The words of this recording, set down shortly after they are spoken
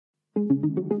The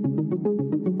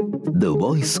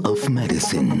Voice of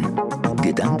Medicine.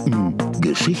 Gedanken,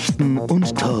 Geschichten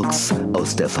und Talks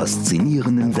aus der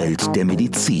faszinierenden Welt der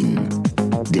Medizin.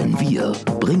 Denn wir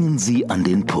bringen sie an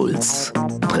den Puls.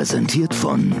 Präsentiert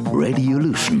von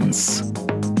Radiolutions.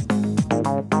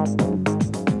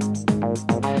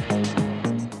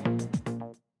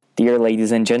 Dear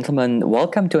ladies and gentlemen,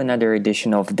 welcome to another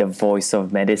edition of The Voice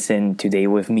of Medicine. Today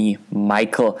with me,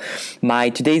 Michael. My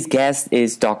today's guest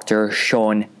is Dr.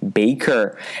 Shawn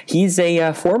Baker. He's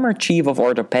a former chief of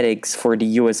orthopedics for the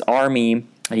U.S. Army.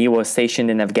 He was stationed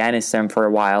in Afghanistan for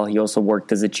a while. He also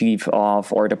worked as a chief of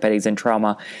orthopedics and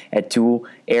trauma at 2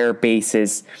 air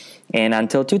bases. And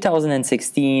until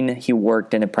 2016, he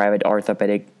worked in a private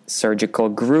orthopedic surgical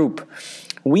group.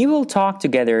 We will talk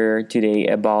together today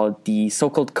about the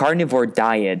so-called carnivore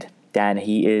diet that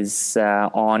he is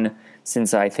on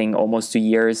since, I think, almost 2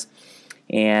 years.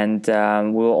 And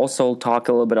we'll also talk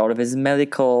a little bit out of his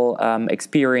medical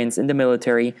experience in the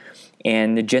military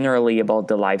and generally about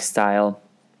the lifestyle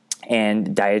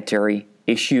and dietary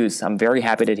issues. I'm very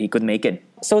happy that he could make it.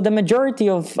 So the majority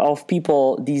of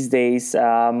people these days,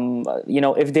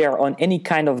 if they are on any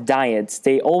kind of diet,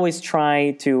 they always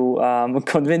try to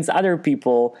convince other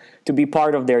people to be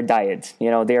part of their diet. You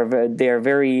know, they're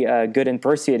very good in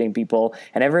persuading people.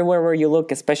 And everywhere where you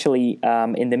look, especially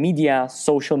in the media,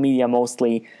 social media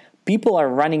mostly, people are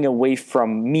running away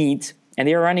from meat and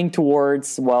they're running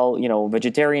towards,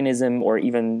 vegetarianism or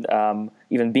even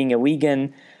being a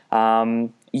vegan.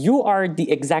 You are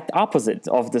the exact opposite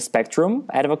of the spectrum,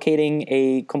 advocating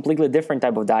a completely different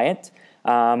type of diet,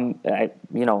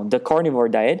 the carnivore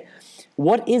diet.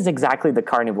 What is exactly the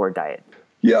carnivore diet?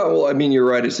 Yeah, well, I mean, you're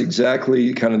right. It's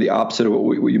exactly kind of the opposite of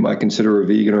what you might consider a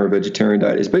vegan or a vegetarian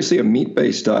diet. It's basically a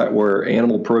meat-based diet where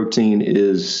animal protein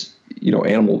is,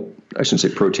 animal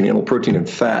protein and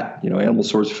fat, animal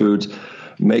source foods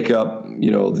make up,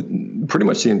 pretty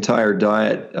much the entire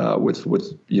diet with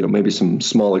maybe some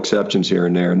small exceptions here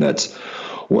and there. And that's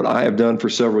what I have done for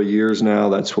several years now.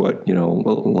 That's what,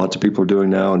 lots of people are doing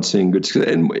now and seeing good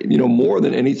success. And, more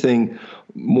than anything,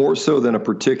 more so than a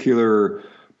particular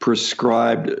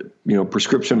prescribed,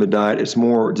 prescription of a diet, it's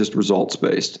more just results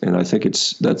based. And I think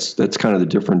that's kind of the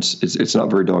difference. It's not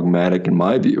very dogmatic in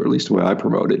my view, or at least the way I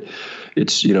promote it.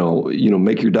 It's,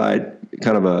 make your diet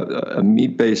kind of a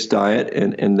meat-based diet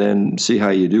and then see how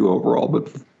you do overall.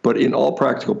 But in all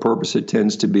practical purpose, it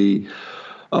tends to be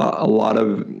a lot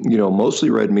of, mostly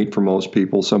red meat for most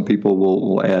people. Some people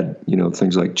will add,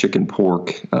 things like chicken,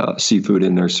 pork, seafood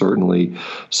in there, certainly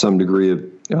some degree of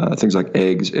things like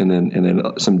eggs and then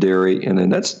some dairy. And then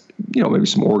that's, maybe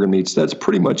some organ meats. That's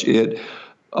pretty much it.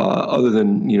 Other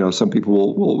than, some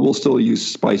people will still use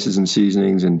spices and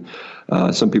seasonings, and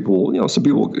some people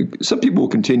will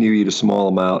continue to eat a small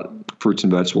amount, fruits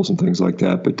and vegetables and things like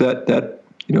that. But that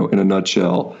in a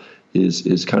nutshell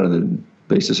is kind of the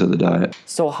basis of the diet.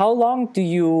 So how long do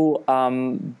you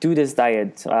do this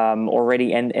diet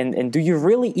already? And do you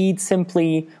really eat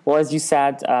simply, well, as you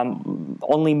said,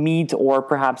 only meat or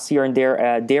perhaps here and there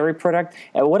a dairy product?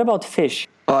 What about fish?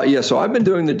 So I've been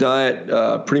doing the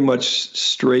diet pretty much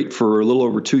straight for a little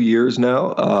over 2 years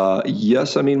now.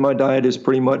 Yes, I mean, my diet is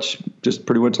pretty much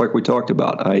like we talked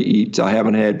about. I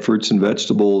haven't had fruits and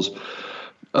vegetables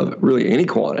of really any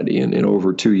quantity in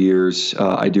over 2 years.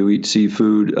 I do eat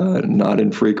seafood, not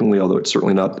infrequently, although it's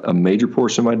certainly not a major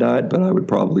portion of my diet, but I would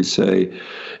probably say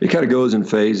it kind of goes in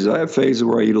phases. I have phases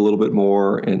where I eat a little bit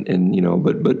more and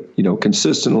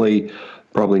consistently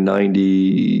probably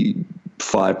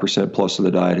 95% plus of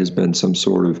the diet has been some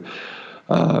sort of,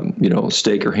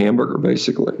 steak or hamburger,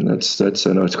 basically. And that's,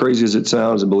 I know, as crazy as it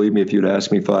sounds, and believe me, if you'd asked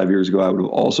me 5 years ago, I would have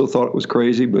also thought it was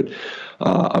crazy, but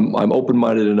I'm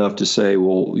open-minded enough to say,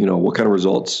 well, what kind of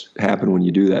results happen when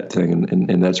you do that thing?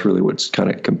 And that's really what's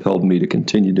kind of compelled me to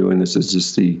continue doing this, is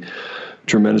just the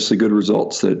tremendously good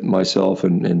results that myself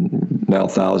and now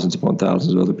thousands upon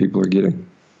thousands of other people are getting.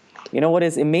 You know what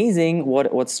is amazing,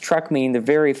 what struck me in the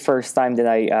very first time that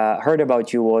I heard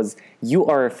about you was you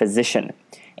are a physician.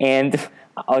 And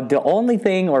the only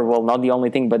thing, or well, not the only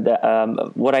thing, but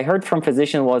what I heard from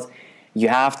physician was you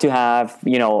have to have,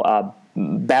 a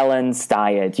balanced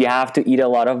diet. You have to eat a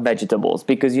lot of vegetables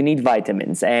because you need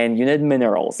vitamins and you need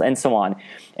minerals and so on.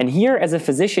 And here as a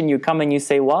physician, you come and you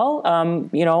say, well,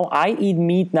 I eat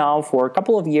meat now for a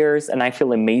couple of years and I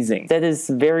feel amazing. That is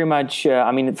very much,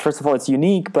 first of all, it's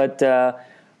unique, but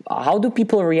how do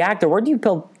people react, or what do you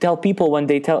tell people when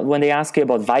they ask you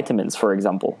about vitamins, for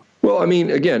example? Well, I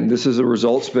mean, again, this is a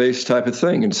results-based type of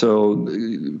thing. And so,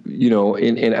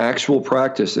 in actual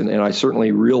practice, and I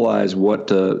certainly realize what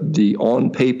the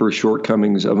on-paper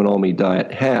shortcomings of an all-meat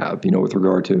diet have, with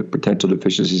regard to potential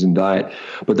deficiencies in diet,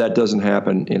 but that doesn't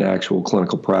happen in actual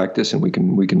clinical practice. And we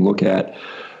can look at,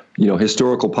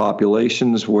 historical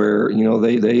populations where,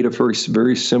 they ate a very,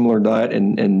 very similar diet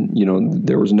and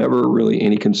there was never really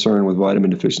any concern with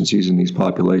vitamin deficiencies in these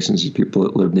populations, these people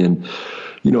that lived in,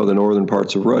 the northern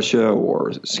parts of Russia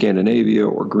or Scandinavia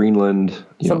or Greenland,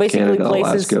 so basically Canada,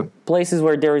 Alaska. Places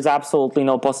where there is absolutely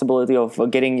no possibility of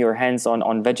getting your hands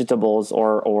on vegetables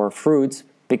or fruits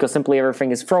because simply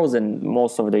everything is frozen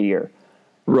most of the year.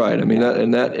 Right. I mean,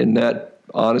 that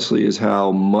honestly is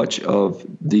how much of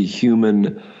the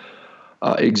human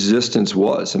existence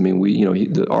was. I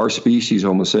mean, our species,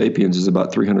 Homo sapiens, is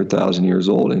about 300,000 years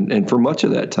old, and for much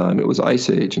of that time, it was Ice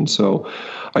Age, and so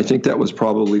I think that was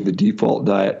probably the default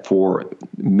diet for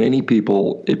many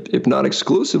people, if not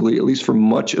exclusively, at least for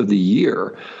much of the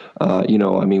year.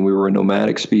 We were a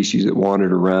nomadic species that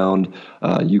wandered around.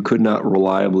 You could not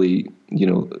reliably,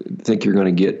 think you're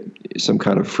going to get some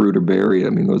kind of fruit or berry. I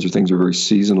mean, those are things that are very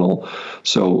seasonal.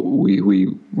 So we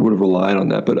would have relied on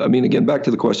that. But I mean, again, back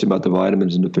to the question about the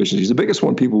vitamins and deficiencies, the biggest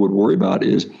one people would worry about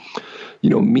is,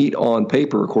 meat on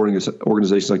paper, according to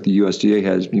organizations like the USDA,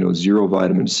 has, zero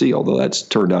vitamin C, although that's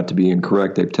turned out to be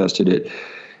incorrect. They've tested it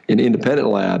in independent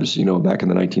labs, back in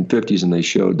the 1950s, and they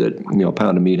showed that, a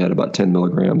pound of meat had about 10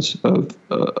 milligrams of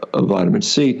vitamin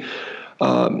C.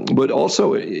 But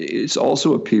also, it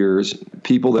also appears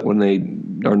people that when they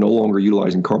are no longer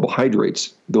utilizing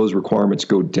carbohydrates, those requirements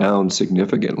go down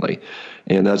significantly,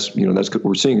 and that's what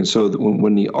we're seeing. And so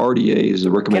when the RDAs,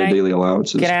 the recommended daily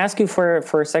allowances, can I ask you for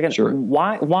a second? Sure.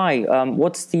 Why?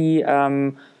 What's the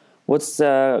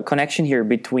connection here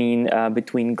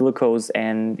between glucose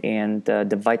and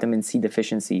the vitamin C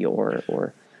deficiency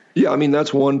or? Yeah, I mean,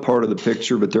 that's one part of the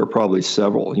picture, but there are probably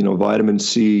several. Vitamin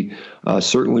C,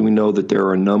 certainly we know that there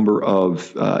are a number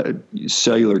of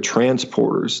cellular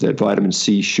transporters that vitamin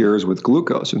C shares with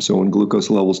glucose. And so when glucose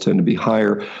levels tend to be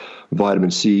higher,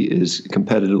 vitamin C is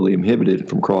competitively inhibited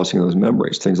from crossing those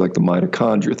membranes. Things like the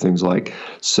mitochondria, things like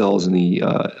cells in the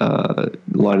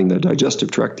lining the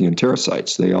digestive tract, the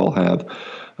enterocytes, they all have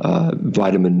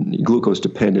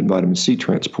glucose-dependent vitamin C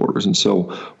transporters. And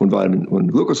so when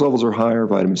glucose levels are higher,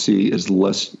 vitamin C is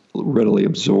less readily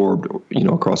absorbed,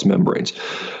 across membranes.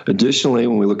 Additionally,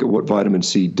 when we look at what vitamin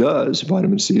C does,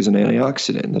 vitamin C is an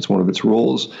antioxidant. That's one of its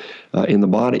roles in the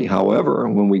body. However,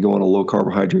 when we go on a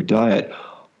low-carbohydrate diet,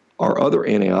 our other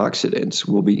antioxidants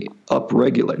will be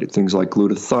upregulated. Things like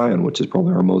glutathione, which is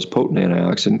probably our most potent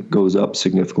antioxidant, goes up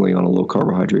significantly on a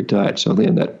low-carbohydrate diet. So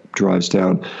then that drives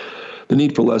down the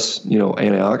need for less,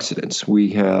 antioxidants. We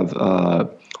have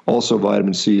also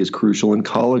vitamin C is crucial in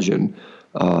collagen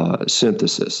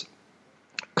synthesis.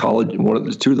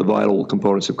 Two of the vital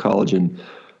components of collagen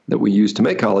that we use to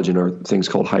make collagen are things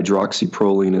called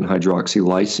hydroxyproline and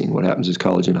hydroxylysine. What happens is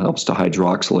collagen helps to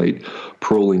hydroxylate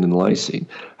proline and lysine.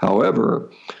 However,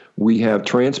 we have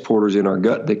transporters in our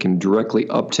gut that can directly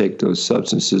uptake those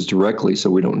substances directly, so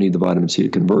we don't need the vitamin C to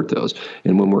convert those.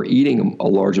 And when we're eating a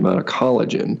large amount of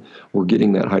collagen, we're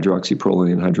getting that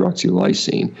hydroxyproline and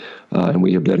hydroxylysine, and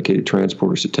we have dedicated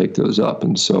transporters to take those up.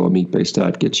 And so a meat-based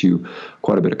diet gets you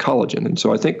quite a bit of collagen. And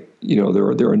so I think, there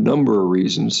are a number of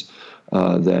reasons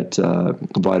that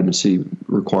vitamin C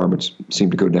requirements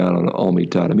seem to go down on an all-meat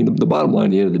diet. I mean, the bottom line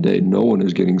at the end of the day, no one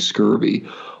is getting scurvy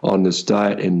on this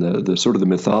diet, and the sort of the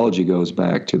mythology goes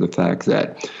back to the fact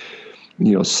that,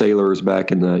 sailors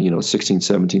back in the,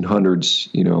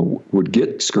 1700s, would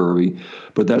get scurvy,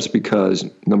 but that's because,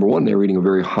 number one, they were eating a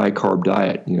very high-carb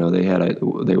diet.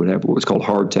 They would have what was called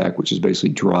hardtack, which is basically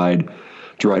dried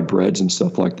breads and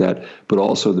stuff like that, but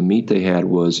also the meat they had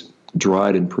was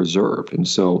dried and preserved. And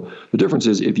so the difference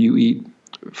is if you eat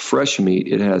fresh meat,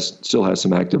 it still has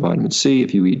some active vitamin C.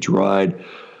 If you eat dried,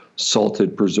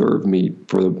 salted, preserved meat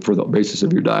for the basis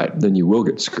of your diet, then you will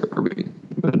get scurvy.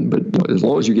 But as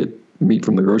long as you get meat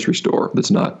from the grocery store that's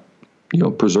not,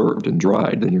 preserved and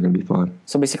dried, then you're going to be fine.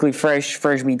 So basically,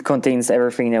 fresh meat contains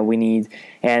everything that we need.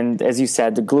 And as you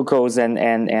said, the glucose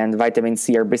and vitamin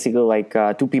C are basically like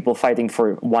two people fighting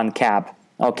for one cap.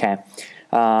 Okay.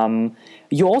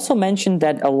 You also mentioned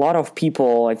that a lot of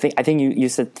people, I think you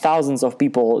said thousands of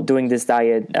people doing this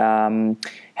diet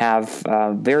have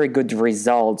very good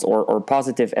results or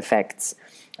positive effects.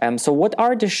 So what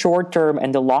are the short-term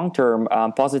and the long-term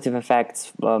positive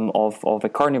effects of a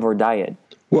carnivore diet?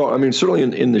 Well, I mean, certainly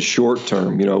in the short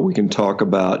term, we can talk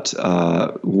about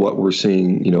what we're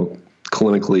seeing,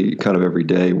 clinically kind of every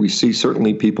day. We see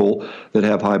certainly people that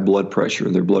have high blood pressure.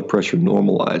 Their blood pressure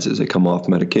normalizes. They come off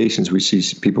medications. We see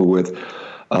people with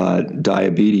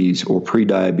diabetes or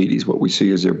pre-diabetes. What we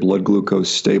see is their blood glucose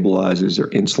stabilizes, their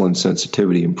insulin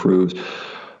sensitivity improves.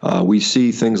 We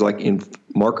see things like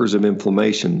markers of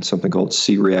inflammation, something called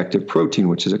C-reactive protein,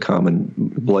 which is a common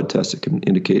blood test that can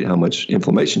indicate how much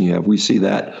inflammation you have. We see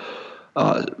that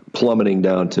plummeting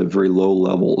down to very low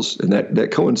levels, and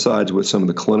that coincides with some of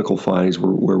the clinical findings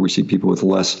where we see people with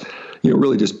less,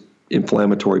 really just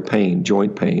inflammatory pain,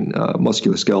 joint pain,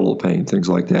 musculoskeletal pain, things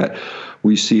like that.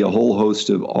 We see a whole host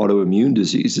of autoimmune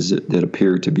diseases that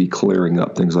appear to be clearing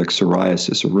up, things like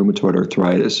psoriasis or rheumatoid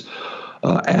arthritis,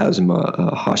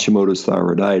 asthma, Hashimoto's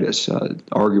thyroiditis.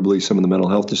 Arguably, some of the mental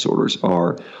health disorders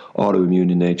are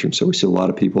autoimmune in nature, and so we see a lot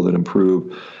of people that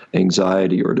improve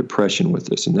anxiety or depression with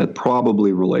this, and that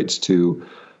probably relates to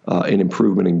an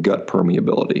improvement in gut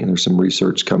permeability. And there's some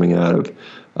research coming out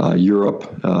of Europe,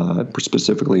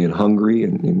 specifically in Hungary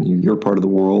and in your part of the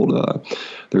world.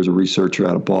 There's a researcher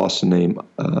out of Boston named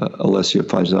Alessia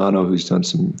Faisano who's done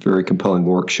some very compelling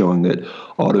work showing that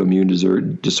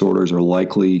autoimmune disorders are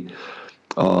likely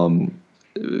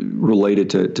related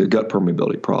to gut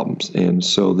permeability problems. And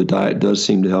so the diet does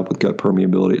seem to help with gut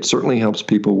permeability. It certainly helps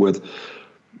people with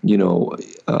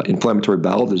inflammatory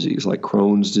bowel disease like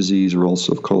Crohn's disease or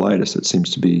ulcerative colitis. That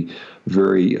seems to be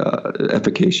very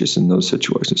efficacious in those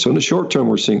situations. So in the short term,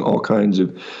 we're seeing all kinds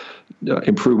of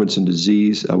improvements in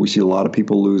disease. We see a lot of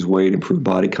people lose weight, improve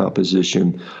body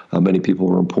composition. Many people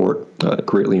report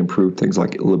greatly improved things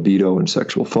like libido and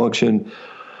sexual function.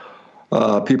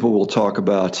 People will talk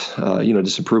about,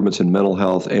 just improvements in mental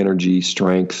health, energy,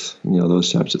 strength,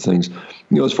 those types of things.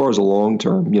 As far as the long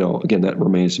term, again, that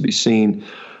remains to be seen.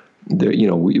 There,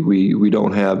 we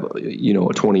don't have, a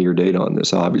 20-year data on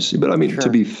this, obviously. But I mean, sure. To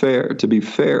be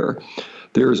fair,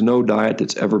 there is no diet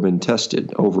that's ever been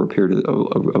tested over a period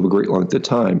of a great length of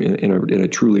time in a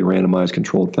truly randomized,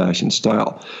 controlled fashion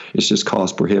style. It's just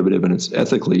cost prohibitive, and it's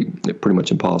ethically pretty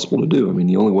much impossible to do. I mean,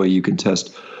 the only way you can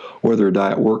test whether a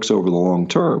diet works over the long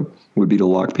term would be to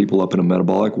lock people up in a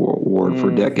metabolic ward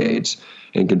for decades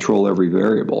and control every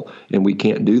variable. And we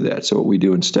can't do that. So what we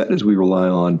do instead is we rely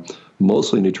on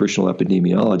mostly nutritional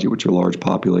epidemiology, which are large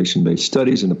population-based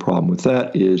studies. And the problem with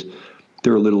that is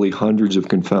there are literally hundreds of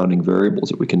confounding variables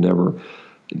that we can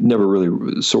never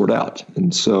really sort out.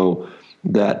 And so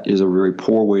that is a very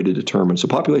poor way to determine. So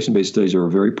population-based studies are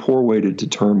a very poor way to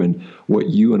determine what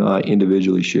you and I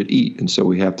individually should eat. And so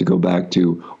we have to go back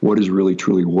to what is really,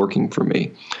 truly working for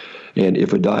me. And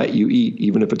if a diet you eat,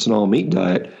 even if it's an all-meat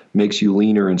diet, makes you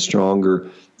leaner and stronger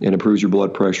and improves your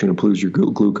blood pressure and improves your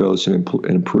glucose and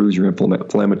improves your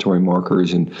inflammatory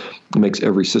markers and makes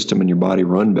every system in your body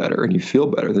run better and you feel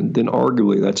better, then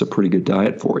arguably that's a pretty good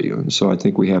diet for you. And so I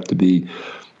think we have to be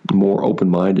more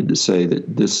open-minded to say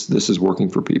that this is working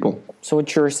for people. So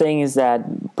what you're saying is that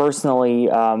personally,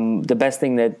 the best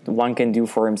thing that one can do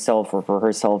for himself or for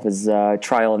herself is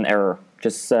trial and error.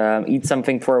 Just eat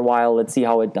something for a while. Let's see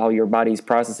how your body's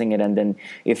processing it, and then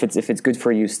if it's good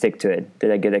for you, stick to it.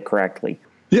 Did I get it correctly?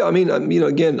 Yeah, I mean,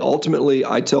 again, ultimately,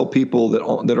 I tell people that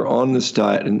are on this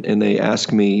diet, and they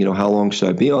ask me, how long should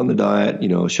I be on the diet?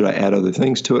 Should I add other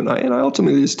things to it? And I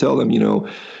ultimately just tell them,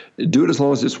 do it as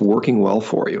long as it's working well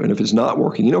for you. And if it's not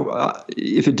working,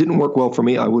 if it didn't work well for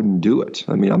me, I wouldn't do it.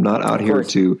 I mean, I'm not out here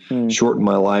to shorten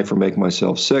my life or make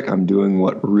myself sick. I'm doing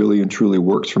what really and truly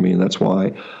works for me. And that's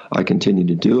why I continue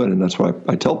to do it. And that's why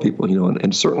I tell people,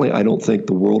 and certainly I don't think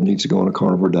the world needs to go on a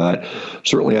carnivore diet.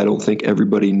 Certainly I don't think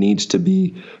everybody needs to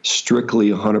be strictly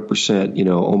 100%,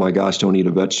 oh my gosh, don't eat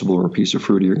a vegetable or a piece of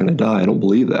fruit or you're going to die. I don't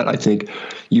believe that. I think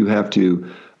you have to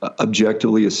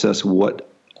objectively assess what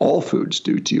all foods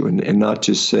do to you, and not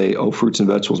just say, fruits and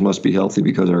vegetables must be healthy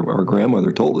because our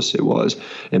grandmother told us it was,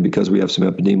 and because we have some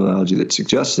epidemiology that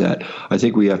suggests that. I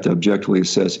think we have to objectively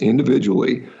assess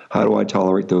individually, how do I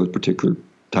tolerate those particular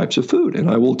types of food? And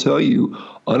I will tell you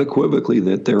unequivocally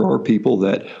that there are people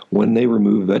that when they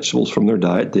remove vegetables from their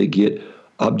diet, they get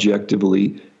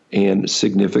objectively and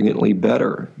significantly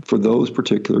better for those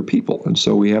particular people. And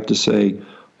so we have to say,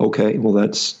 okay, well,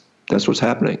 that's what's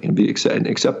happening, and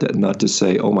accept that, and not to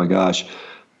say, oh my gosh,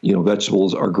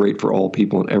 vegetables are great for all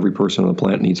people and every person on the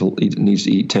planet needs to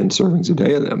eat 10 servings a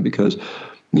day of them, because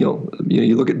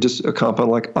you look at just a compound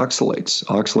like oxalates.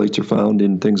 Oxalates are found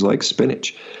in things like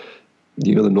spinach.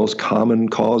 The most common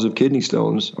cause of kidney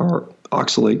stones are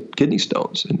oxalate kidney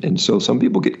stones, and so some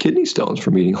people get kidney stones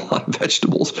from eating a lot of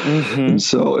vegetables, and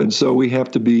so we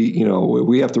have to be,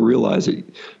 we have to realize that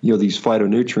these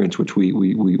phytonutrients, which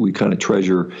we kind of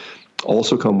treasure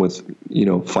also come with,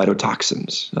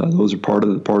 phytotoxins. Those are part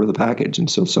of the package, and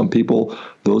so some people,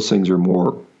 those things are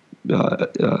more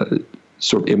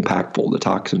sort of impactful. The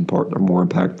toxin part are more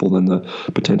impactful than the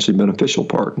potentially beneficial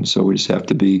part, and so we just have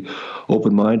to be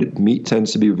open-minded. Meat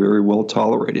tends to be very well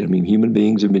tolerated. I mean, human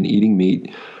beings have been eating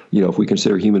meat. If we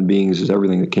consider human beings as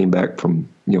everything that came back from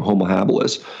Homo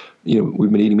habilis,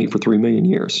 we've been eating meat for 3 million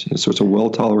years, and so it's a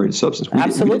well-tolerated substance.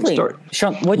 Absolutely,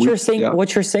 Shawn. What you're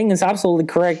saying is absolutely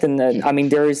correct, and I mean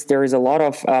there is a lot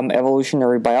of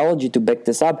evolutionary biology to back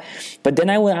this up. But then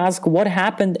I will ask, what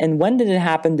happened, and when did it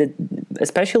happen that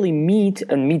especially meat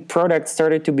and meat products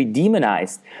started to be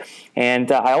demonized?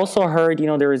 And I also heard,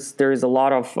 there is a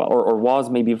lot of, or was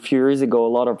maybe a few years ago, a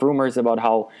lot of rumors about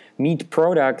how meat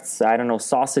products, I don't know,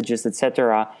 sausages,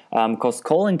 etc., cause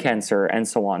colon cancer and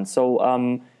so on.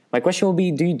 So my question will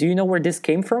be, do you know where this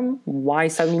came from? Why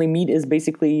suddenly meat is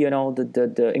basically,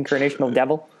 the incarnation of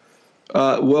devil?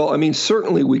 Well, I mean,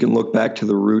 certainly we can look back to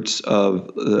the roots of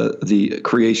the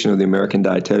creation of the American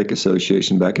Dietetic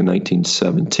Association back in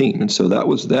 1917. And so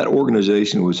that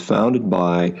organization was founded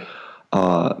by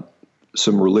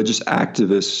some religious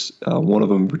activists, one of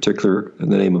them in particular, in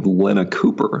the name of Lena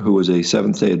Cooper, who was a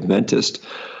Seventh-day Adventist.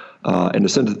 And the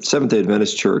Seventh-day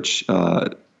Adventist Church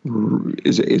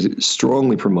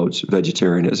strongly promotes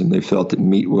vegetarianism. They felt that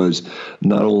meat was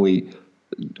not only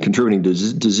contributing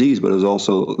to disease, but it was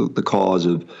also the cause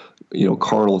of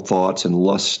carnal thoughts and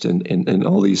lust and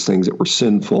all these things that were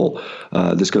sinful.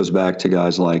 This goes back to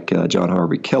guys like John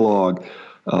Harvey Kellogg,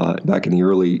 back in the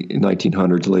early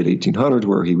 1900s, late 1800s,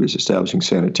 where he was establishing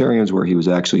sanitariums, where he was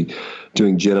actually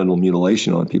doing genital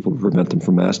mutilation on people to prevent them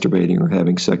from masturbating or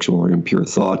having sexual or impure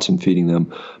thoughts, and feeding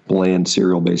them bland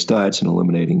cereal-based diets and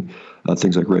eliminating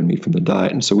things like red meat from the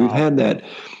diet. And so we've had that,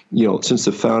 since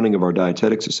the founding of our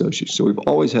Dietetics Association. So we've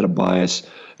always had a bias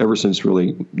ever since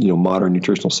really, modern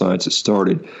nutritional science has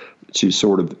started to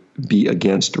sort of be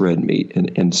against red meat.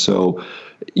 And so,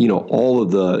 all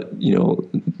of the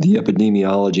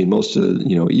epidemiology and most of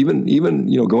the,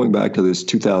 even going back to this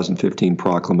 2015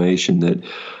 proclamation that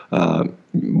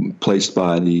placed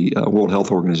by the World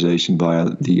Health Organization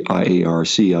via the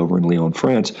IARC over in Lyon,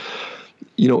 France,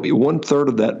 1/3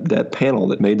 of that panel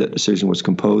that made that decision was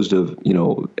composed of,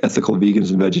 ethical vegans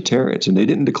and vegetarians, and they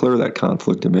didn't declare that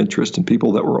conflict of interest. And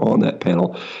people that were on that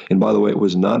panel, and by the way, it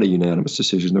was not a unanimous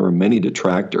decision. There were many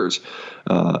detractors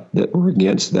that were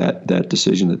against that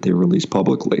decision that they released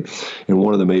publicly. And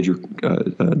one of the major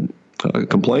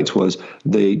complaints was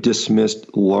they dismissed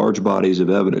large bodies of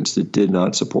evidence that did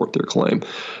not support their claim.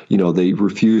 They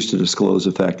refused to disclose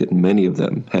the fact that many of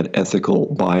them had ethical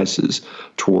biases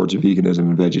towards veganism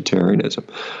and vegetarianism.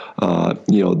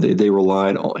 They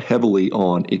relied heavily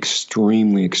on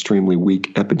extremely, extremely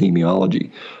weak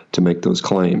epidemiology to make those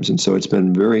claims. And so it's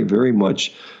been very, very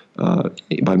much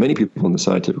by many people in the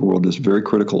scientific world, is very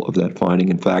critical of that finding.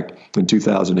 In fact, in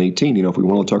 2018, if we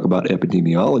want to talk about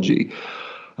epidemiology,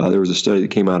 there was a study that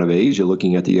came out of Asia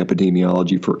looking at the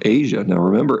epidemiology for Asia. Now,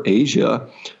 remember, Asia,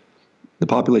 the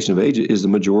population of Asia is the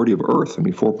majority of Earth. I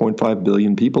mean, 4.5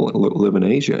 billion people live in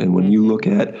Asia. And when you look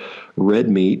at red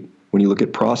meat, when you look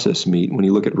at processed meat, when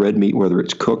you look at red meat, whether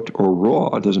it's cooked or raw,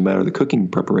 it doesn't matter the cooking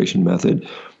preparation method,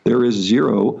 there is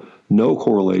no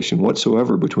correlation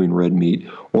whatsoever between red meat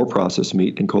or processed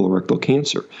meat and colorectal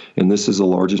cancer. And this is the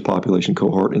largest population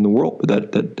cohort in the world.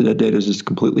 But that data is just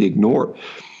completely ignored.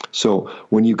 So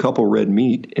when you couple red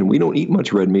meat, and we don't eat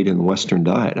much red meat in the Western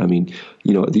diet. I mean,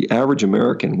 the average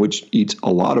American, which eats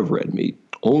a lot of red meat,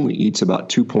 only eats about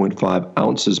 2.5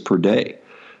 ounces per day.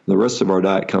 The rest of our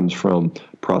diet comes from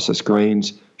processed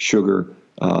grains, sugar,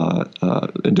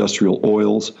 industrial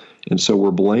oils. And so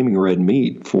we're blaming red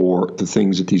meat for the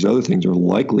things that these other things are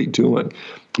likely doing.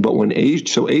 But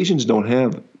Asians don't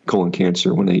have colon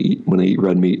cancer when they eat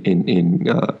red meat in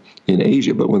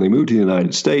Asia, but when they move to the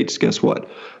United States, guess what?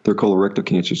 Their colorectal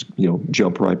cancers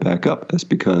jump right back up. That's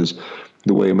because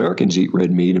the way Americans eat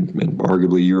red meat, and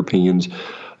arguably Europeans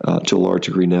to a large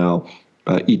degree now,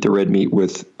 eat the red meat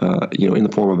with in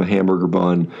the form of a hamburger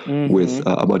bun, mm-hmm. with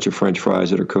a bunch of French fries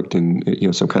that are cooked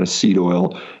in some kind of seed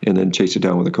oil, and then chase it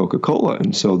down with a Coca-Cola.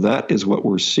 And so that is what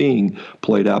we're seeing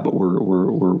played out. But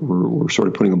we're sort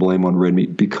of putting the blame on red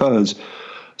meat because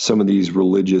some of these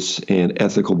religious and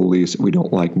ethical beliefs that we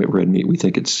don't like red meat. We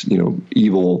think it's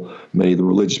evil. Many of the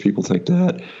religious people think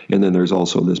that, and then there's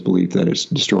also this belief that it's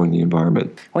destroying the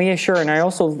environment. Well, yeah, sure. And I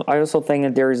also think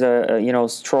that there's a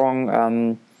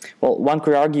strong well, one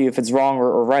could argue if it's wrong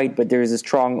or right, but there's a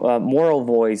strong moral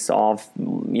voice of,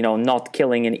 not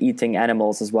killing and eating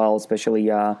animals as well, especially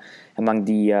among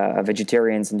the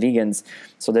vegetarians and vegans.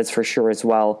 So that's for sure as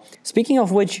well. Speaking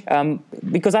of which,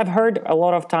 because I've heard a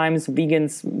lot of times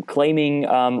vegans claiming,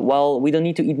 we don't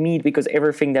need to eat meat because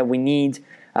everything that we need,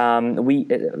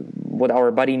 what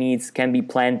our body needs, can be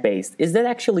plant-based. Is that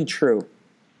actually true?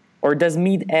 Or does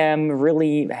meat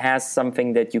really has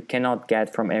something that you cannot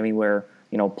get from anywhere,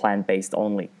 plant-based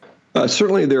only?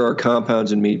 Certainly, there are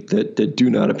compounds in meat that do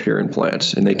not appear in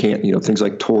plants, and they can't. Things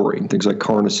like taurine, things like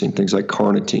carnosine, things like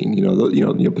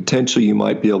carnitine. Potentially you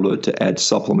might be able to add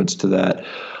supplements to that,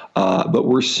 but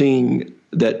we're seeing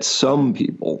that some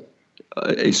people,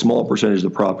 a small percentage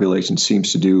of the population,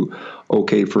 seems to do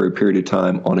okay for a period of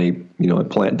time on a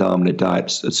plant-dominant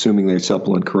diet, assuming they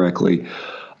supplement correctly.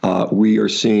 We are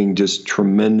seeing just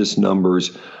tremendous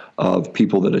numbers of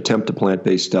people that attempt a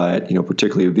plant-based diet,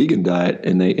 particularly a vegan diet,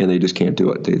 and they just can't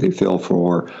do it. They fail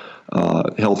for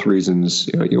health reasons,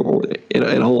 and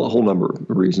a whole number of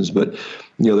reasons. But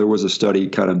there was a study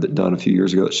done a few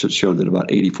years ago that showed that about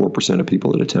 84% of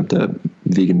people that attempt a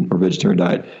vegan or vegetarian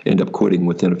diet end up quitting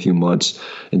within a few months,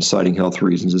 and citing health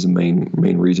reasons as a main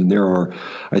reason. There are,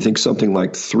 I think, something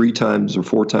like 3 times or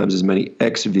 4 times as many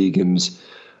ex-vegans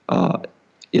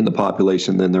in the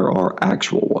population than there are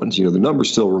actual ones. The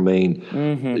numbers still remain,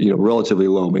 relatively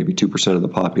low, maybe 2% of the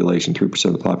population, 3%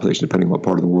 of the population, depending on what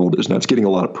part of the world it is. Now, it's getting a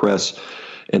lot of press,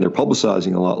 and they're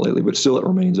publicizing a lot lately, but still it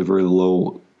remains a very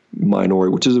low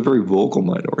minority, which is a very vocal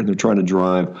minority. And they're trying to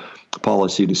drive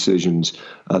policy decisions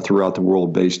throughout the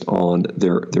world based on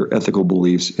their ethical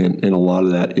beliefs, and a lot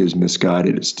of that is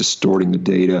misguided. It's distorting the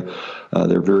data.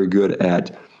 They're very good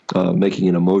at making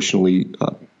an emotional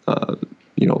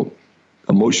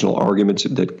arguments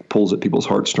that pulls at people's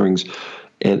heartstrings,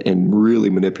 and really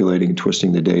manipulating and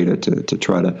twisting the data to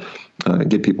try to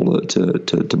get people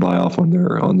to buy off on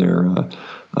their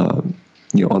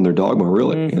dogma,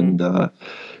 really. Mm-hmm. And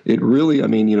it really,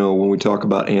 when we talk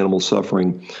about animal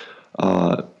suffering,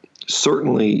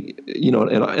 certainly,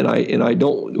 and I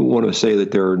don't want to say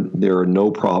that there are no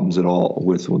problems at all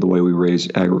with the way we raise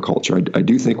agriculture. I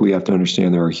do think we have to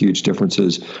understand there are huge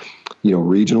differences,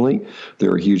 regionally.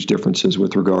 There are huge differences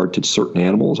with regard to certain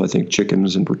animals. I think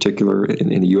chickens in particular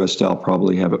in the U.S. style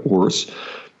probably have it worse.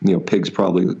 Pigs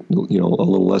probably, a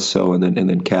little less so, and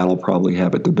then cattle probably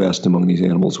have it the best among these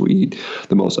animals we eat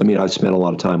the most. I've spent a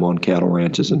lot of time on cattle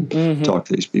ranches and talked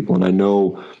to these people, and I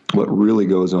know what really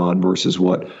goes on versus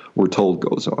what we're told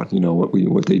goes on.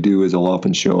 What they do is they'll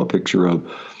often show a picture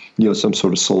of, some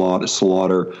sort of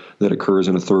slaughter that occurs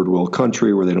in a third world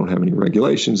country where they don't have any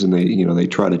regulations, and they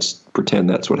try to pretend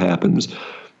that's what happens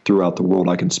throughout the world.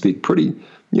 I can speak pretty,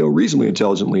 reasonably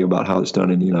intelligently about how it's done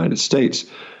in the United States.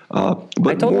 But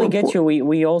I totally get you.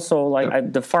 We also,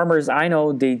 the farmers I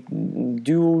know, they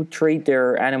do treat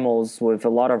their animals with a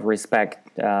lot of respect.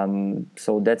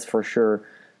 So that's for sure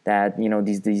that,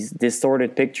 these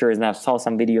distorted pictures, and I saw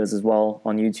some videos as well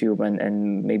on YouTube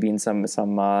and maybe in some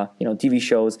TV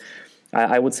shows.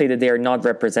 I would say that they are not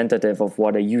representative of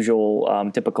what a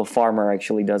usual typical farmer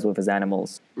actually does with his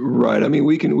animals. Right.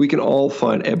 We can all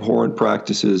find abhorrent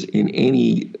practices in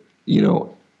any,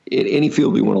 in any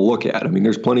field we want to look at.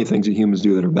 There's plenty of things that humans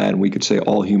do that are bad, and we could say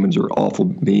all humans are awful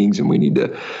beings and we need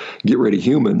to get rid of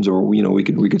humans, or we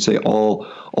could say all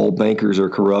bankers are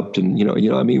corrupt, and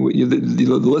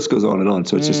the list goes on and on.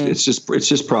 So it's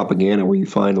just propaganda where you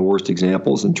find the worst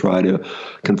examples and try to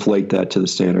conflate that to the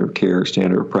standard of care,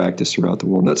 standard of practice throughout the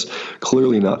world. And that's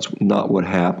clearly not what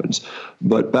happens.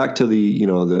 But back to the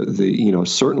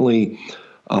certainly.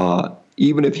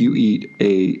 Even if you eat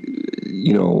a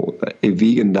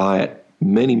vegan diet,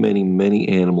 many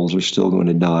animals are still going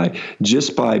to die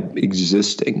just by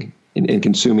existing and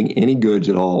consuming any goods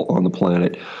at all on the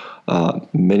planet.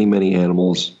 Many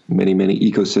animals, many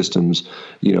ecosystems,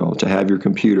 to have your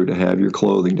computer, to have your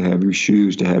clothing, to have your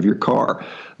shoes, to have your car,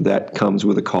 that comes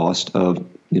with a cost of,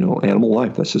 animal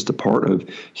life. That's just a part of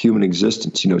human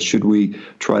existence. Should we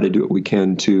try to do what we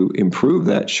can to improve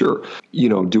that? Sure.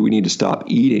 Do we need to stop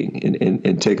eating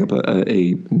and take up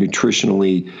a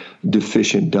nutritionally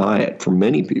deficient diet? For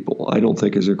many people, I don't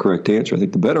think is a correct answer. I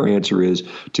think the better answer is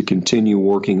to continue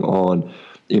working on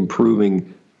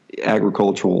improving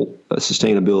agricultural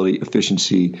sustainability,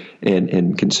 efficiency,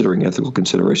 and considering ethical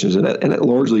considerations, and that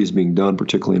largely is being done,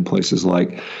 particularly in places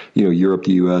like Europe,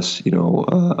 the U.S.,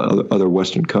 other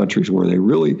Western countries, where they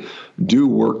really do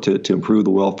work to improve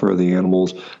the welfare of the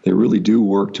animals. They really do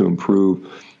work to improve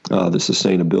the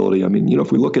sustainability.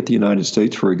 If we look at the United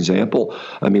States, for example,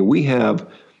 we have,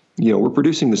 we're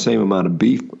producing the same amount of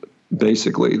beef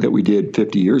basically, that we did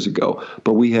 50 years ago,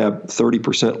 but we have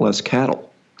 30% less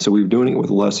cattle. So we're doing it with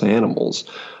less animals.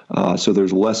 So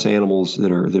there's less animals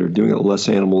that are doing it, less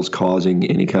animals causing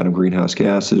any kind of greenhouse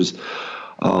gases.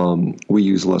 We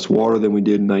use less water than we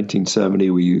did in 1970.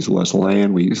 We use less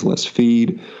land. We use less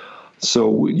feed.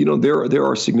 So, there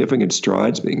are significant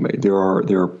strides being made. There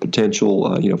are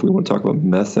potential, if we want to talk about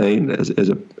methane as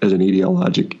an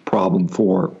etiologic problem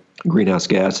for greenhouse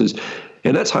gases,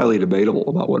 and that's highly debatable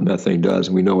about what methane does.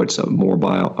 We know it's a more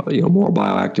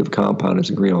bioactive compound as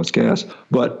a greenhouse gas,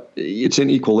 but it's in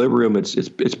equilibrium.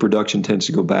 Its production tends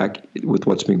to go back with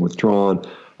what's being withdrawn.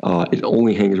 It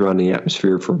only hangs around in the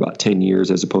atmosphere for about 10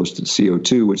 years, as opposed to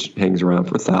CO2, which hangs around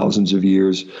for thousands of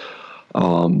years.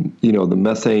 The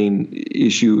methane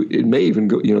issue, it may even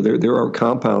go, there are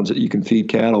compounds that you can feed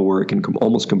cattle where it can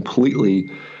almost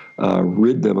completely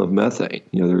rid them of methane.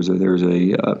 There's an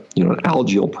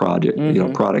algal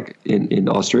product in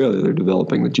Australia they're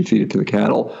developing that you feed it to the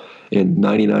cattle, and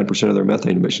 99% of their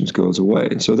methane emissions goes away.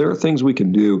 And so there are things we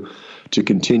can do to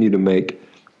continue to make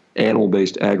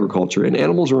animal-based agriculture, and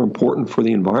animals are important for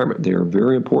the environment. They are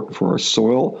very important for our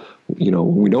soil.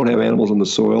 When we don't have animals in the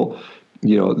soil,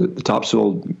 the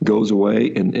topsoil goes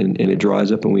away and it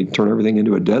dries up, and we turn everything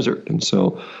into a desert. And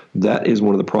so that is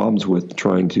one of the problems with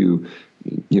trying to,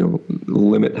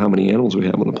 limit how many animals we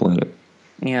have on the planet.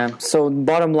 Yeah. So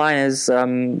bottom line is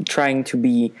trying to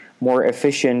be more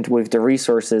efficient with the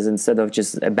resources instead of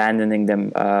just abandoning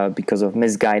them because of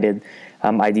misguided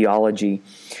ideology.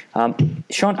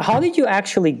 Shawn, how did you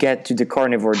actually get to the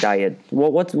carnivore diet?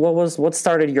 What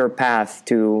started your path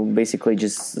to basically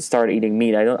just start eating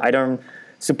meat? I don't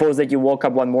suppose that you woke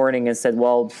up one morning and said,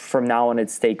 well, from now on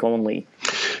it's steak only.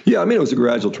 Yeah, it was a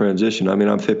gradual transition.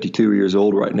 I'm 52 years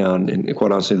old right now, and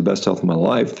quite honestly, the best health of my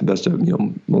life, the best of,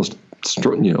 most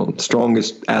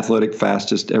strongest, athletic,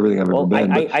 fastest, everything I've ever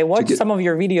been. I watched some of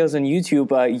your videos on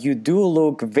YouTube. You do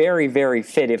look very, very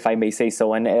fit, if I may say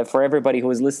so. And for everybody who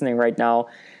is listening right now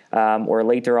or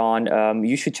later on,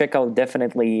 you should check out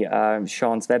definitely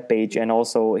Shawn's webpage and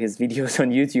also his videos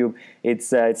on YouTube.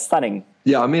 It's stunning.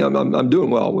 Yeah, I'm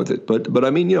doing well with it, but when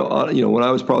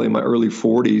I was probably in my early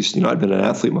 40s, I'd been an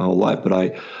athlete my whole life, but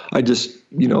I just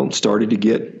started to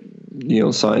get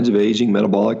signs of aging,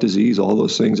 metabolic disease, all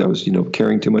those things. I was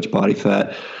carrying too much body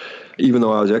fat, even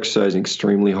though I was exercising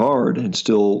extremely hard and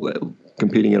still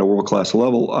competing at a world-class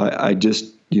level. I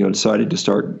just decided to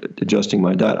start adjusting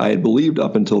my diet. I had believed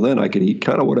up until then I could eat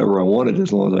kind of whatever I wanted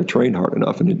as long as I trained hard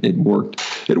enough, and it worked.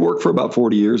 It worked for about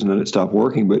 40 years, and then it stopped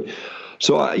working. But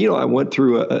so I went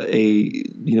through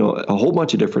a whole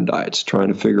bunch of different diets trying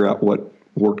to figure out what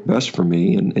worked best for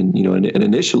me. And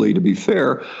initially, to be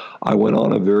fair, I went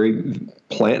on a very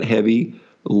plant-heavy,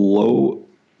 low,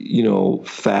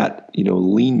 fat,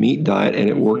 lean meat diet, and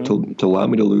it worked to allow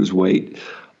me to lose weight.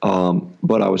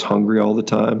 But I was hungry all the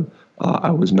time. I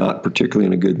was not particularly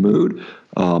in a good mood.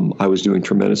 I was doing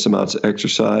tremendous amounts of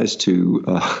exercise to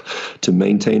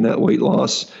maintain that weight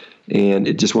loss, and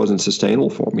it just wasn't sustainable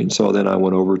for me. And so then I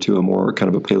went over to a more kind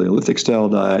of a Paleolithic style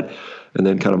diet, and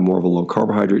then kind of more of a low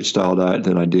carbohydrate style diet.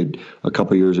 Then I did a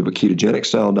couple of years of a ketogenic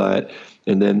style diet.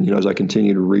 And then, as I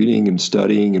continued reading and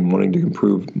studying and wanting to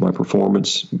improve my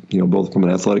performance, both from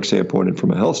an athletic standpoint and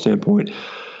from a health standpoint,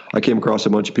 I came across a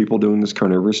bunch of people doing this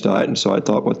carnivorous diet. And so I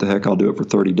thought, what the heck, I'll do it for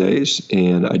 30 days.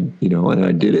 And I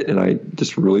did it, and I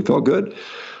just really felt good.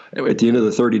 At the end of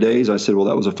the 30 days, I said, well,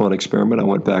 that was a fun experiment. I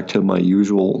went back to my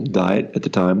usual diet at the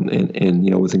time,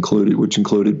 and which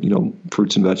included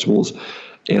fruits and vegetables,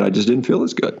 and I just didn't feel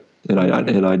as good. And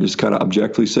I just kind of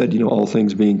objectively said, all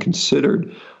things being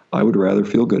considered, I would rather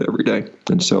feel good every day.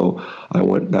 And so I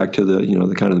went back to the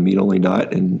kind of the meat only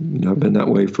diet, and I've been that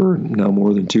way for now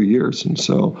more than 2 years. And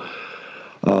so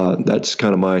that's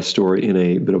kind of my story in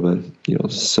a bit of a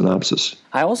synopsis.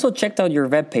 I also checked out your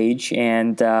webpage,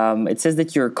 and it says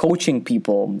that you're coaching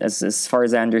people, as far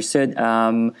as I understood.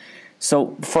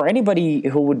 So for anybody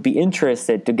who would be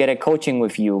interested to get a coaching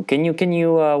with you, can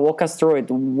you walk us through it?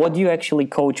 What do you actually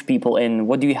coach people in?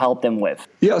 What do you help them with?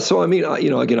 Yeah, so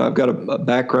again, I've got a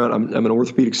background. I'm an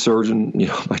orthopedic surgeon,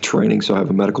 by training, so I have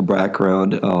a medical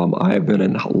background. I have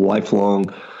been a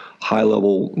lifelong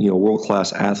high-level,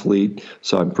 world-class athlete,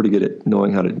 so I'm pretty good at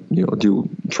knowing how to, do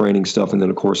training stuff. And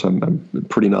then, of course, I'm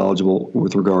pretty knowledgeable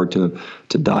with regard to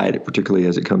diet, particularly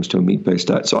as it comes to a meat-based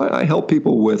diet. So I help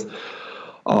people with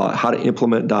how to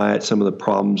implement diet, some of the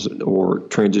problems or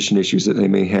transition issues that they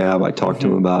may have. I talk to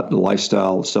them about the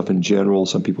lifestyle stuff in general.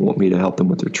 Some people want me to help them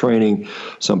with their training.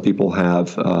 Some people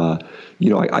have,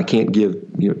 I can't give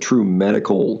true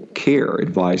medical care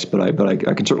advice, but I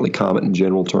can certainly comment in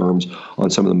general terms on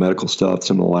some of the medical stuff,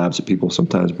 some of the labs that people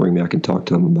sometimes bring me. I can talk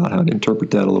to them about how to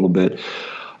interpret that a little bit.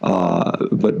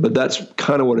 But that's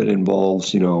kind of what it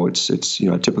involves.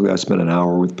 Typically I spend an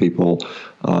hour with people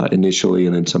initially,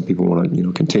 and then some people want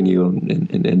to continue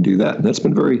and do that. And that's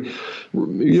been very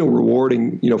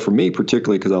rewarding for me,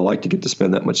 particularly because I like to get to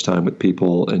spend that much time with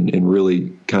people and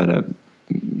really kind of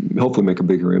hopefully make a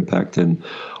bigger impact than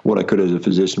what I could as a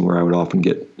physician, where I would often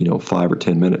get 5 or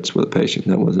 10 minutes with a patient.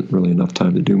 That wasn't really enough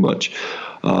time to do much.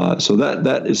 So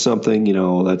that is something.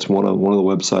 That's one of the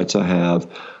websites I have.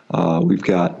 We've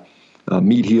got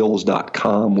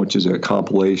meatheals.com, which is a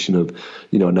compilation of,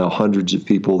 now hundreds of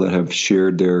people that have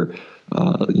shared their,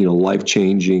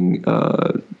 life-changing,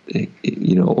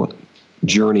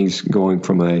 journeys going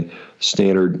from a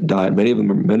standard diet. Many of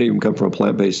them come from a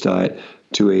plant-based diet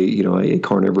to a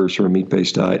carnivorous or a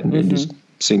meat-based diet, and just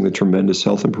seeing the tremendous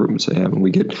health improvements they have. And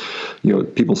we get,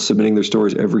 people submitting their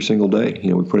stories every single day.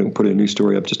 We put a new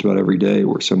story up just about every day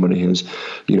where somebody has,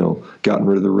 gotten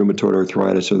rid of their rheumatoid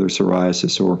arthritis or their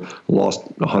psoriasis, or lost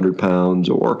 100 pounds,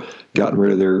 or gotten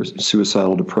rid of their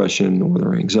suicidal depression or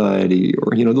their anxiety,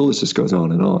 or, the list just goes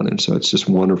on. And so it's just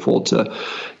wonderful to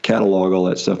catalog all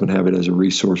that stuff and have it as a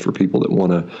resource for people that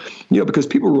want to, because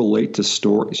people relate to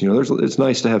stories. It's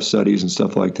nice to have studies and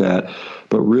stuff like that,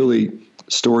 but really,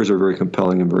 stories are very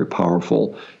compelling and very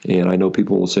powerful. And I know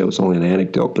people will say it was only an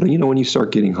anecdote, but when you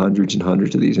start getting hundreds and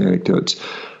hundreds of these anecdotes,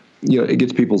 it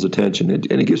gets people's attention, and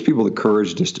it gives people the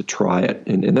courage just to try it.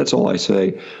 And that's all I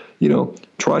say.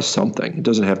 Try something. It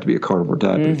doesn't have to be a carnivore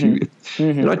diet. But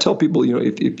and I tell people,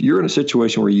 if you're in a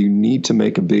situation where you need to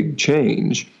make a big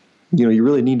change, you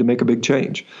really need to make a big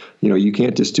change. You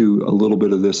can't just do a little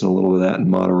bit of this and a little bit of that in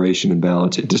moderation and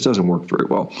balance. It just doesn't work very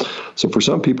well. So for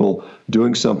some people,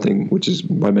 doing something which is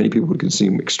by many people would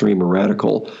seem extreme or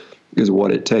radical is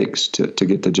what it takes to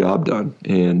get the job done.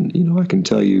 And, I can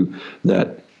tell you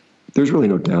that there's really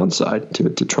no downside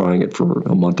to trying it for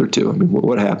a month or two. I mean,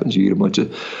 what happens? You eat a bunch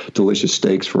of delicious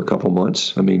steaks for a couple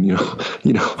months. I mean,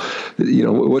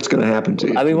 what's going to happen to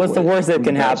you? I mean, what's the worst that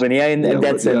can happen? Yeah, in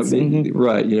that sense.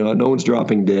 Right. No one's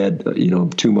dropping dead,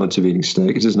 2 months of eating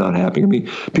steak. It's just not happening. I mean,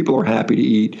 people are happy to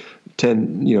eat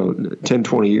 10,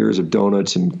 20 years of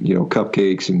donuts and,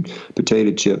 cupcakes and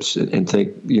potato chips and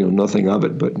think, nothing of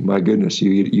it. But my goodness,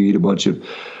 you eat a bunch of,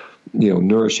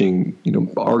 nourishing,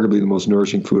 arguably the most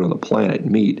nourishing food on the planet,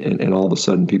 meat, and all of a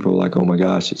sudden people are like, oh my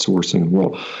gosh, it's the worst thing in the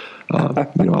world.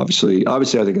 Obviously, I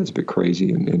think that's a bit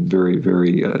crazy and very,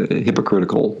 very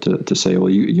hypocritical to say,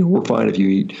 well, we're fine if you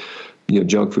eat,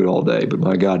 junk food all day, but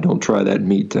my God, don't try that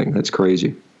meat thing. That's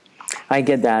crazy. I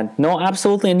get that. No,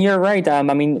 absolutely. And you're right.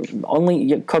 Only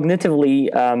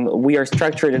cognitively, we are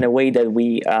structured in a way that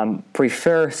we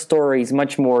prefer stories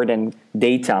much more than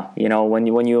data. When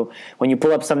you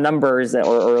pull up some numbers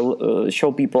or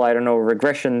show people,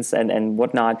 regressions and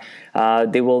whatnot,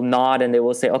 they will nod and they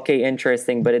will say, okay,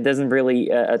 interesting, but it doesn't really,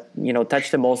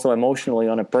 touch them also emotionally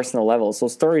on a personal level. So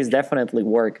stories definitely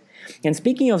work. And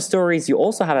speaking of stories, you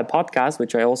also have a podcast,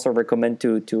 which I also recommend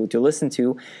to listen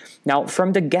to. Now,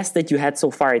 from the guests that you had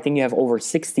so far, I think you have over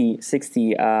 60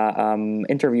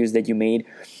 interviews that you made.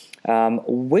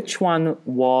 Which one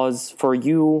was for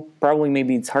you, probably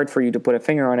maybe it's hard for you to put a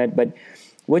finger on it, but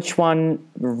which one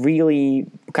really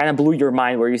kind of blew your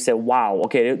mind where you said, wow,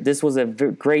 okay, this was a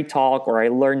great talk, or I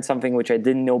learned something which I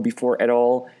didn't know before at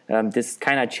all. This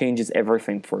kind of changes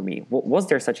everything for me. Was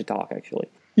there such a talk, actually?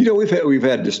 We've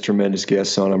had just tremendous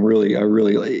guests on. I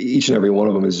really, each and every one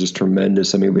of them is just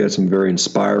tremendous. I mean, we had some very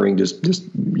inspiring, just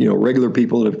regular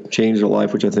people that have changed their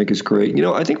life, which I think is great.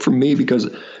 I think for me,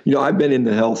 because, I've been in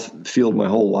the health field my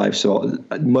whole life, so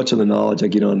much of the knowledge I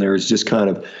get on there is just kind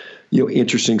of,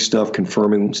 interesting stuff,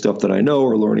 confirming stuff that I know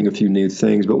or learning a few new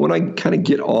things. But when I kind of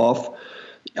get off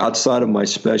outside of my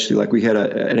specialty, like we had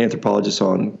an anthropologist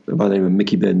on by the name of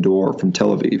Mickey Ben-Dor from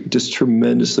Tel Aviv, just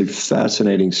tremendously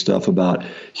fascinating stuff about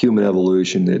human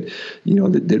evolution that,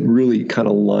 that really kind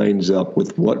of lines up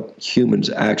with what humans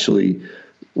actually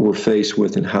were faced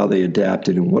with and how they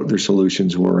adapted and what their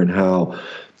solutions were and how,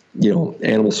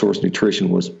 animal source nutrition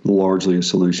was largely a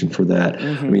solution for that.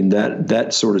 I mean,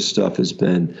 that sort of stuff has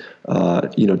been,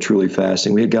 truly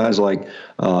fascinating. We had guys like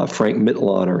Frank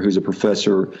Mitlotter, who's a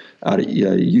professor out at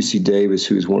UC Davis,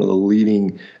 who's one of the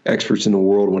leading experts in the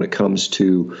world when it comes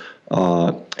to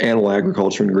animal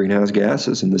agriculture and greenhouse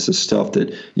gases. And this is stuff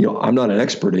that, I'm not an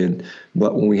expert in,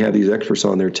 but when we have these experts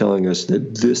on there telling us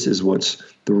that this is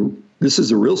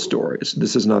the real story.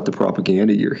 This is not the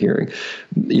propaganda you're hearing,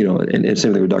 and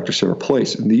same thing with Dr. Sarah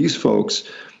Place. These folks,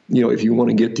 if you want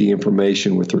to get the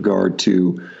information with regard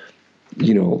to,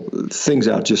 things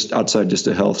outside just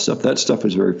the health stuff, that stuff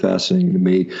is very fascinating to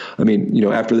me. I mean,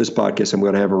 after this podcast, I'm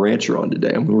going to have a rancher on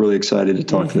today. I'm really excited to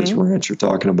talk to this rancher,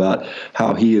 talking about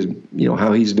how he is,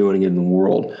 how he's doing it in the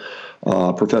world.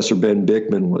 Professor Ben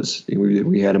Bickman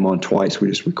we had him on twice. We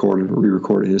just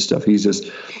re-recorded his stuff. He's just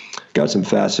got some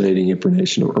fascinating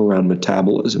information around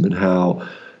metabolism and how,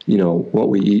 what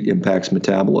we eat impacts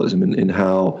metabolism and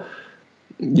how,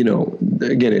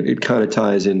 again, it kind of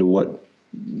ties into what,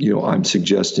 I'm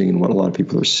suggesting and what a lot of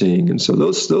people are seeing. And so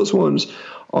those ones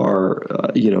are,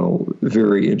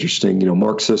 very interesting.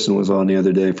 Mark Sisson was on the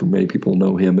other day. For many people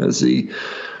know him as the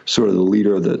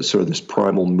leader of this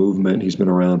primal movement. He's been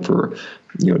around for,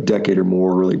 a decade or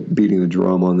more, really beating the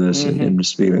drum on this and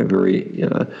just being a very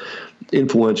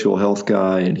influential health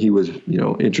guy. And he was,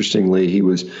 interestingly, he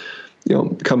was,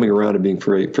 coming around and being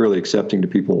fairly accepting to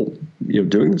people,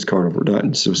 doing this carnivore diet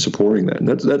and so supporting that. And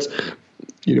that's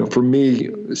for me,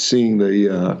 seeing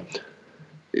the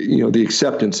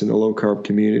acceptance in the low carb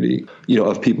community,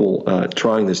 of people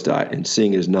trying this diet and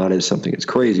seeing it as not as something that's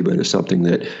crazy, but as something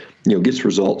that, gets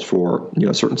results for,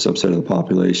 a certain subset of the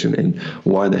population. And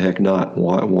why the heck not?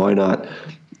 Why not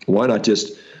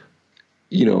just,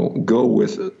 go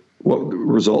with what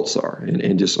results are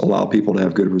and just allow people to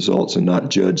have good results and not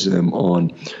judge them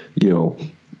on,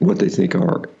 what they think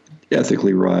are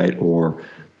ethically right or,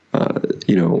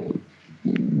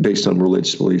 based on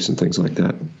religious beliefs and things like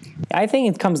that. I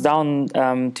think it comes down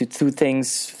to two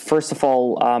things. First of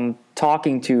all,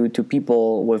 talking to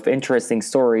people with interesting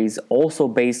stories, also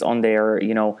based on their,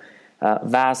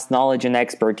 vast knowledge and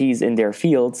expertise in their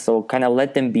field. So kind of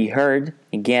let them be heard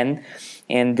again.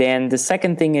 And then the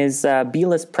second thing is be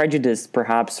less prejudiced,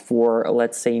 perhaps, for,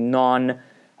 let's say,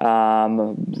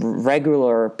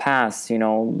 regular paths,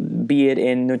 be it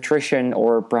in nutrition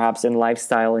or perhaps in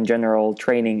lifestyle in general,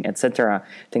 training, etc.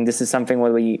 I think this is something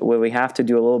where we have to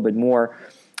do a little bit more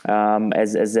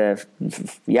as a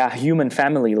human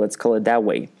family, let's call it that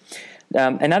way.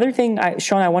 Another thing,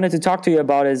 Shawn, I wanted to talk to you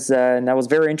about is, and I was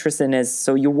very interested in, is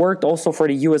so you worked also for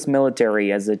the U.S.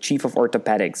 military as a chief of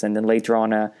orthopedics and then later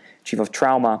on a chief of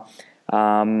trauma,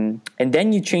 and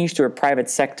then you changed to a private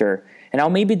sector. And now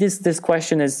maybe this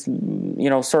question is,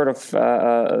 sort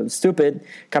of stupid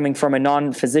coming from a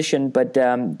non-physician, but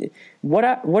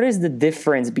what is the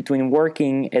difference between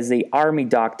working as a army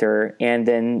doctor and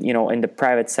then, in the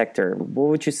private sector? What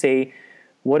would you say,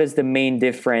 what is the main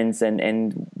difference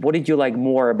and what did you like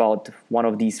more about one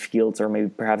of these fields or maybe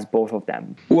perhaps both of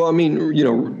them? Well, I mean,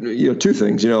 two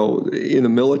things, in the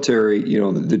military,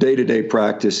 the day-to-day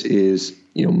practice is,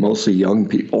 mostly young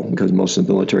people because most of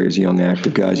the military is young,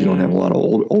 active guys. You don't have a lot of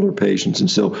older patients. And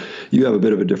so you have a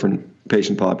bit of a different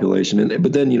patient population.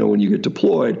 But then, when you get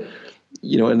deployed,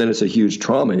 and then it's a huge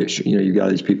trauma issue. You got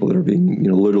these people that are being,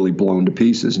 literally blown to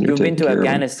pieces. And you've been to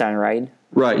Afghanistan, right?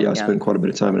 Right. Yeah. I spent quite a bit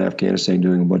of time in Afghanistan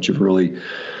doing a bunch of really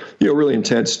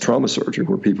intense trauma surgery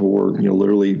where people were,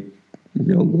 literally,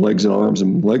 legs and arms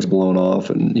and legs blown off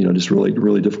and, just really,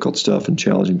 really difficult stuff and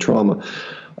challenging trauma.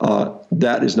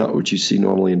 That is not what you see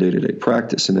normally in day-to-day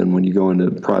practice. And then when you go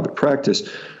into private practice,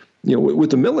 with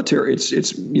the military,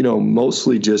 it's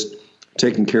mostly just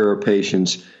taking care of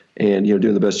patients and,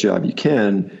 doing the best job you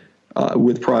can.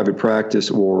 With private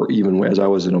practice, or even as I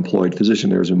was an employed physician,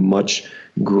 there's a much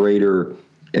greater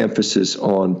emphasis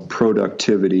on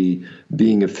productivity,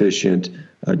 being efficient,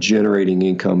 generating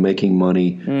income, making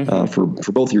money for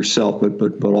both yourself,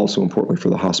 but also importantly for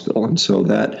the hospital. And so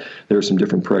that there are some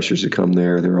different pressures that come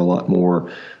there. There are a lot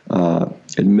more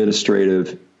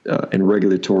administrative and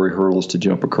regulatory hurdles to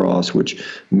jump across, which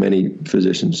many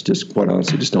physicians just quite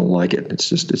honestly just don't like it.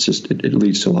 It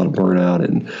leads to a lot of burnout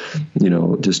and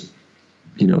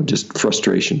just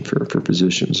frustration for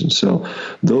physicians. And so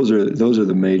those are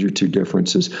the major two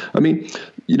differences. I mean,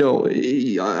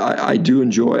 I do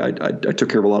enjoy, I took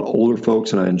care of a lot of older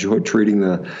folks and I enjoyed treating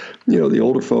the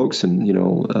older folks and,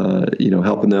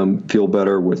 helping them feel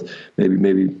better with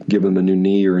maybe giving them a new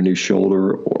knee or a new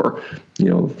shoulder or,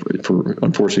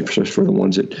 unfortunately for the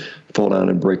ones that fall down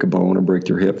and break a bone or break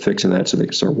their hip, fixing that so they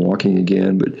can start walking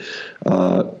again. But,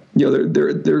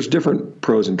 There's different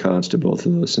pros and cons to both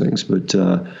of those things, but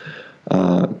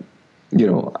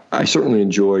I certainly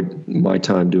enjoyed my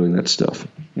time doing that stuff.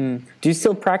 Do you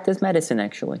still practice medicine,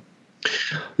 actually?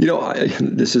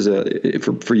 This is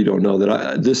for you don't know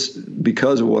that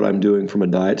because of what I'm doing from a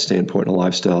diet standpoint and a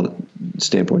lifestyle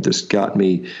standpoint, this got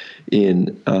me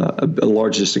in a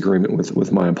large disagreement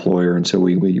with my employer, and so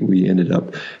we ended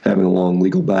up having a long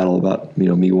legal battle about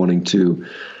me wanting to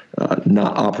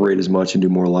not operate as much and do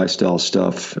more lifestyle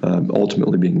stuff,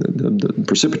 ultimately being the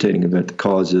precipitating event that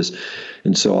caused this.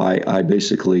 And so I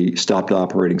basically stopped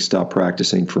operating, stopped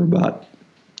practicing for about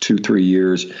 2-3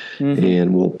 years,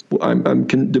 and I'm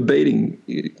debating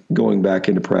going back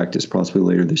into practice possibly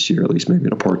later this year, at least maybe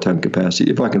in a part-time capacity,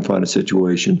 if I can find a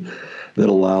situation that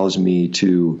allows me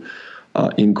to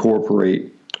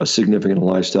incorporate a significant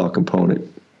lifestyle component,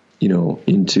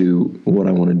 into what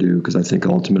I want to do, because I think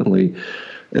ultimately,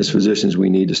 as physicians, we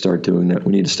need to start doing that.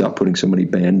 We need to stop putting so many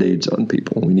Band-Aids on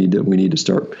people. We need to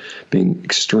start being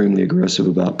extremely aggressive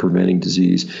about preventing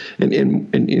disease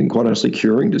and quite honestly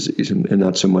curing disease, and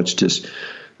not so much just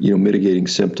mitigating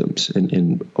symptoms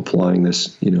and applying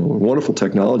this wonderful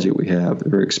technology that we have,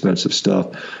 very expensive stuff,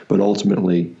 but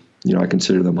ultimately I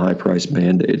consider them high-priced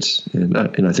Band-Aids, and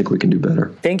I think we can do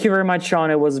better. Thank you very much, Shawn.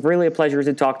 It was really a pleasure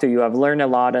to talk to you. I've learned a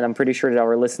lot, and I'm pretty sure that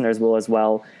our listeners will as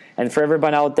well. And for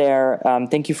everyone out there,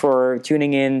 thank you for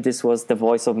tuning in. This was The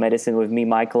Voice of Medicine with me,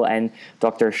 Michael, and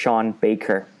Dr. Shawn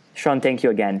Baker. Shawn, thank you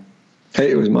again.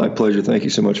 Hey, it was my pleasure. Thank you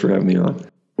so much for having me on.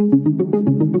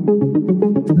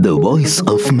 The Voice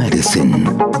of Medicine.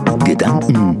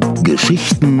 Gedanken,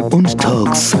 Geschichten und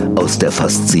Talks aus der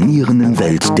faszinierenden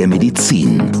Welt der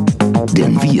Medizin.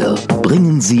 Denn wir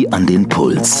bringen sie an den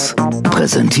Puls.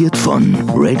 Präsentiert von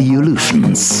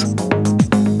Radiolutions.